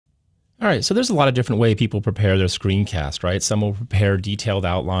All right, so there's a lot of different ways people prepare their screencast, right? Some will prepare detailed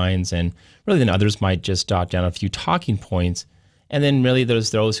outlines, and really then others might just jot down a few talking points. And then really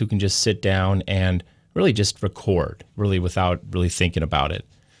there's those who can just sit down and really just record, really without really thinking about it.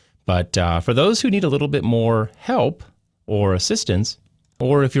 But for those who need a little bit more help or assistance,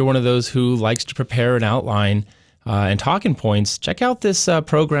 or if you're one of those who likes to prepare an outline and talking points, check out this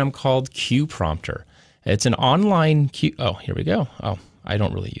program called CuePrompter. It's an online here we go. Oh, I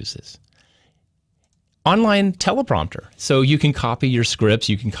don't really use this. Online teleprompter. So you can copy your scripts,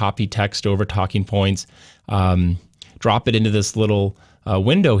 you can copy text over talking points, drop it into this little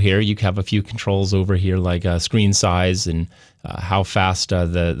window here. You have a few controls over here like screen size and how fast how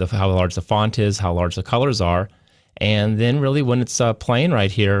large the font is, how large the colors are. And then really when it's playing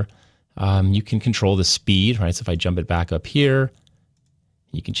right here, you can control the speed, right? So if I jump it back up here,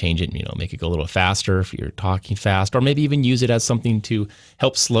 you can change it, make it go a little faster if you're talking fast, or maybe even use it as something to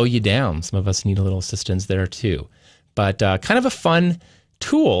help slow you down. Some of us need a little assistance there too. But kind of a fun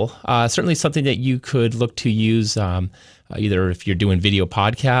tool, certainly something that you could look to use either if you're doing video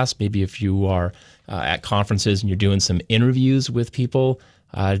podcasts, maybe if you are at conferences and you're doing some interviews with people,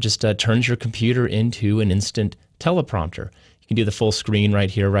 just turns your computer into an instant teleprompter. You can do the full screen right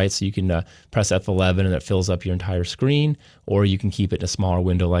here, right? So you can press F11 and it fills up your entire screen, or you can keep it in a smaller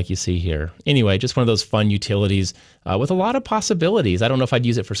window like you see here. Anyway, just one of those fun utilities with a lot of possibilities. I don't know if I'd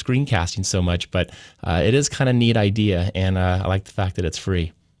use it for screencasting so much, but it is kind of a neat idea, and I like the fact that it's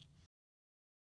free.